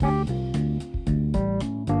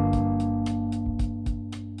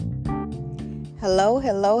Hello,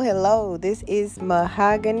 hello, hello. This is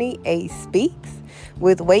Mahogany A Speaks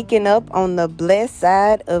with Waking Up on the Blessed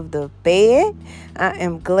Side of the Bed. I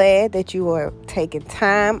am glad that you are taking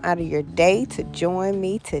time out of your day to join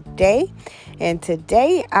me today. And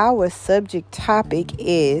today our subject topic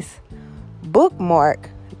is Bookmark,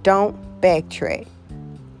 Don't Backtrack.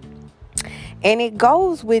 And it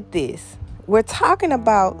goes with this. We're talking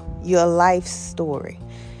about your life story.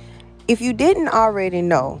 If you didn't already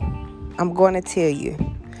know, I'm going to tell you,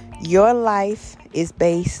 your life is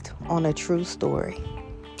based on a true story.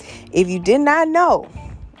 If you did not know,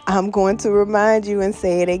 I'm going to remind you and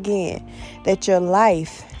say it again, that your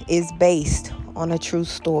life is based on a true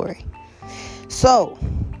story. So,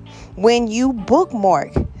 when you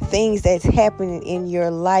bookmark things that's happening in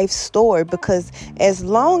your life story, because as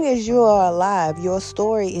long as you are alive, your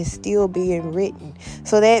story is still being written.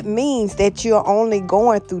 So that means that you're only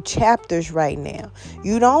going through chapters right now.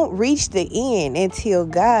 You don't reach the end until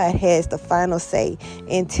God has the final say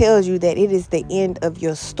and tells you that it is the end of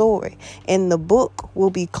your story and the book will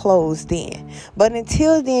be closed then. But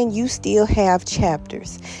until then, you still have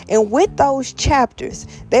chapters. And with those chapters,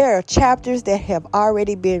 there are chapters that have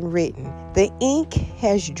already been written. The ink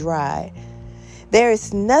has dried. There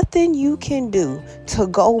is nothing you can do to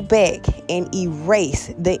go back and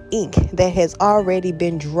erase the ink that has already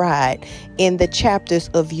been dried in the chapters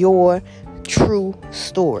of your true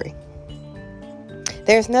story.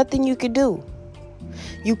 There's nothing you can do.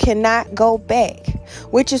 You cannot go back,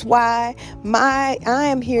 which is why I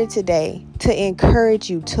am here today to encourage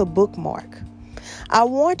you to bookmark. I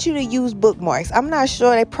want you to use bookmarks. I'm not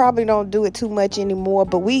sure, they probably don't do it too much anymore,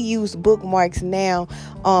 but we use bookmarks now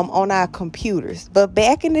on our computers. But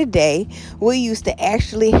back in the day, we used to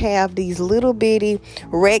actually have these little bitty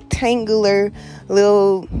rectangular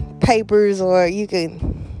little papers, or you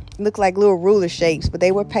can look like little ruler shapes, but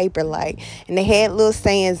they were paper like, and they had little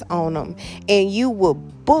sayings on them, and you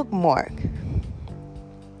would bookmark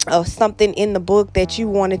of something in the book that you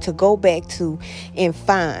wanted to go back to and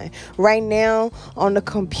find. Right now on the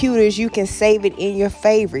computers, you can save it in your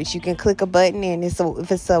favorites. You can click a button, and if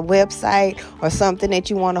it's a website or something that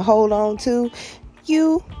you want to hold on to,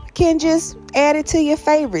 you can just add it to your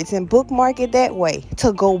favorites and bookmark it that way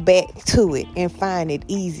to go back to it and find it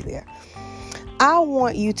easier. I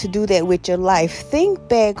want you to do that with your life. Think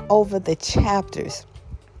back over the chapters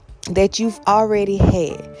that you've already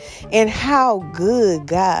had and how good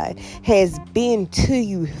God has been to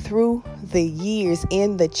you through the years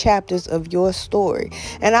in the chapters of your story.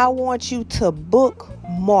 And I want you to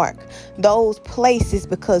bookmark those places,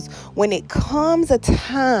 because when it comes a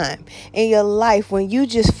time in your life when you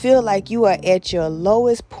just feel like you are at your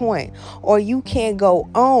lowest point or you can't go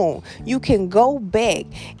on, you can go back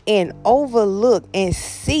and overlook and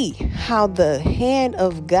see how the hand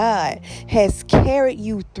of God has carried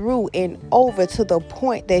you through and over to the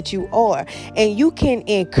point that you are. And you can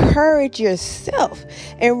encourage yourself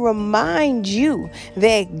and remind you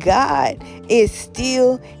that God is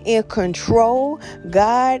still in control.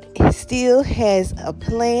 God still has a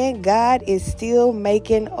plan. God is still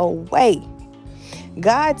making a way.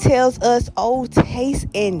 God tells us, oh, taste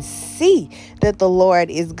and see that the Lord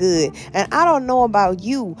is good. And I don't know about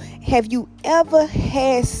you. Have you ever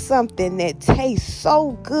had something that tastes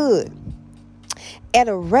so good at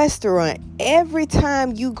a restaurant? Every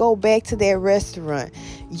time you go back to that restaurant,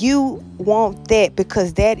 you want that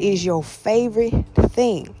because that is your favorite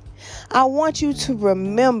thing. I want you to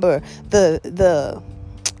remember the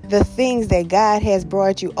things that God has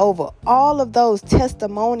brought you over, all of those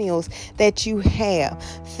testimonials that you have.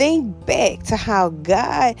 Think back to how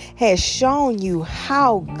God has shown you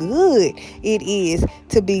how good it is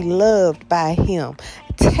to be loved by Him.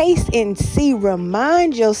 Taste and see,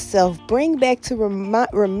 remind yourself, bring back to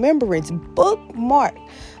remembrance, bookmark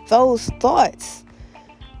those thoughts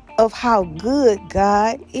of how good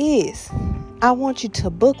God is. I want you to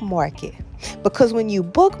bookmark it. Because when you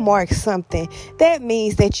bookmark something, that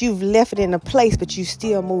means that you've left it in a place, but you're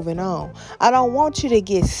still moving on. I don't want you to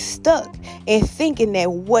get stuck in thinking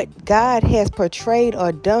that what God has portrayed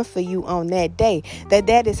or done for you on that day,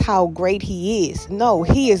 that is how great He is. No,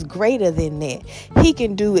 He is greater than that. He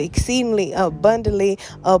can do exceedingly abundantly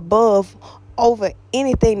above over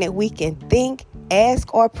anything that we can think,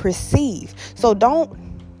 ask, or perceive. So don't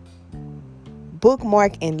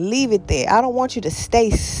bookmark and leave it there. I don't want you to stay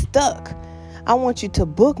stuck. I want you to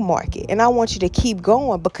bookmark it, and I want you to keep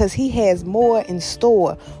going, because He has more in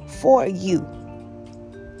store for you.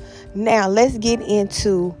 Now, let's get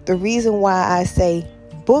into the reason why I say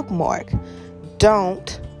bookmark,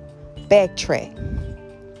 don't backtrack.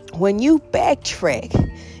 When you backtrack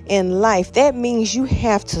in life, that means you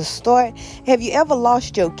have to start. Have you ever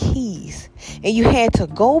lost your keys and you had to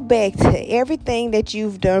go back to everything that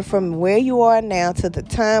you've done from where you are now to the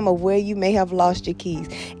time of where you may have lost your keys,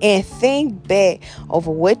 and think back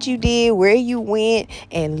over what you did, where you went,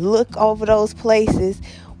 and look over those places?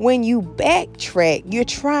 When you backtrack, you're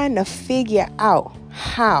trying to figure out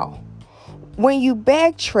how. When you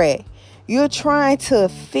backtrack, you're trying to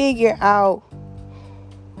figure out,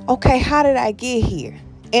 okay, how did I get here?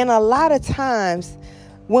 And a lot of times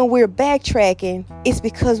when we're backtracking, it's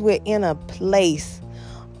because we're in a place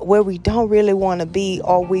where we don't really want to be,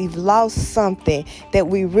 or we've lost something that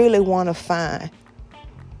we really want to find.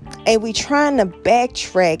 And we're trying to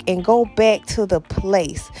backtrack and go back to the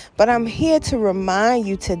place. But I'm here to remind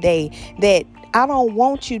you today that I don't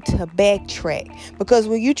want you to backtrack, because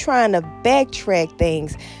when you're trying to backtrack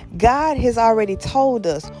things, God has already told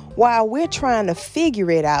us while we're trying to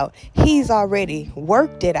figure it out, He's already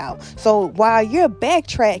worked it out. So while you're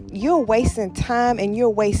backtrack, you're wasting time and you're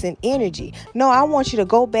wasting energy. No, I want you to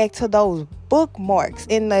go back to those bookmarks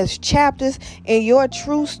in those chapters in your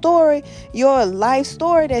true story, your life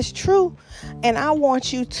story that's true. And I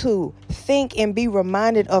want you to think and be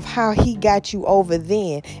reminded of how He got you over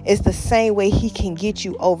then. It's the same way He can get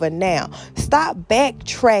you over now. Stop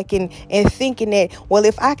backtracking and thinking that, well,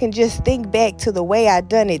 if I can just think back to the way I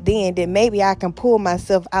done it then maybe I can pull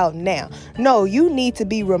myself out now. No, you need to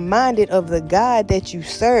be reminded of the God that you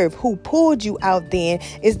serve, who pulled you out then,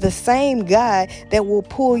 is the same God that will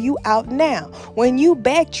pull you out now. When you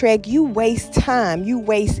backtrack, you waste time, you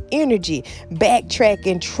waste energy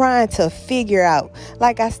backtracking, trying to figure out,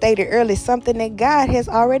 like I stated earlier, something that God has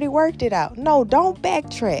already worked it out. No, don't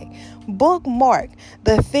backtrack. Bookmark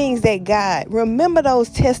the things that God, remember those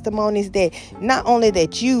testimonies that not only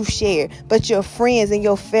that you've shared, but your friends and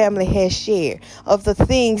your family has shared, of the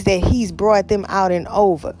things that He's brought them out and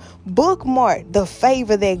over. Bookmark the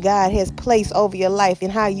favor that God has placed over your life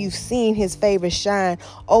and how you've seen His favor shine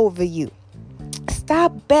over you.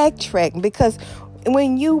 Stop backtracking, because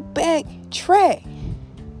when you backtrack,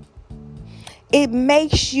 it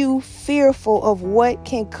makes you fearful of what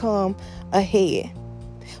can come ahead.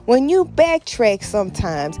 When you backtrack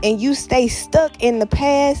sometimes and you stay stuck in the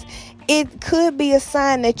past, it could be a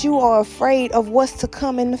sign that you are afraid of what's to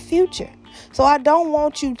come in the future. So I don't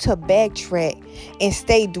want you to backtrack and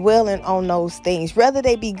stay dwelling on those things. Whether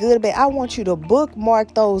they be good or bad, I want you to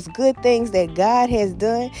bookmark those good things that God has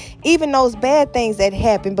done, even those bad things that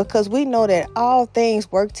happen, because we know that all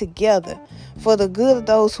things work together for the good of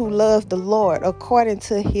those who love the Lord, according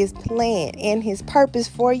to His plan and His purpose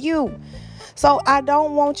for you. So I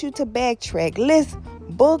don't want you to backtrack. Let's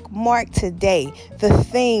bookmark today the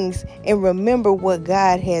things and remember what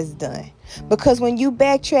God has done. Because when you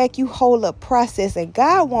backtrack, you hold up process, and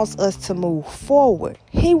God wants us to move forward.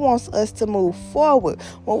 He wants us to move forward.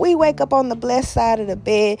 When we wake up on the blessed side of the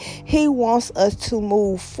bed, He wants us to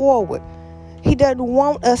move forward. He doesn't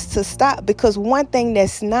want us to stop, because one thing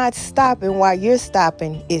that's not stopping while you're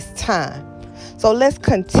stopping is time. So let's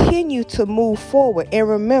continue to move forward, and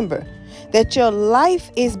remember that your life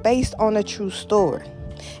is based on a true story.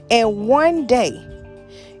 And one day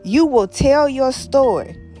you will tell your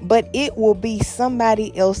story, but it will be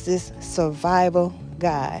somebody else's survival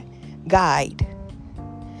guide.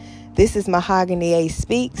 This is Mahogany A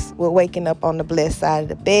Speaks. We're waking up on the blessed side of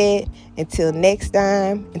the bed. Until next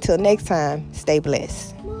time, stay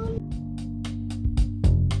blessed.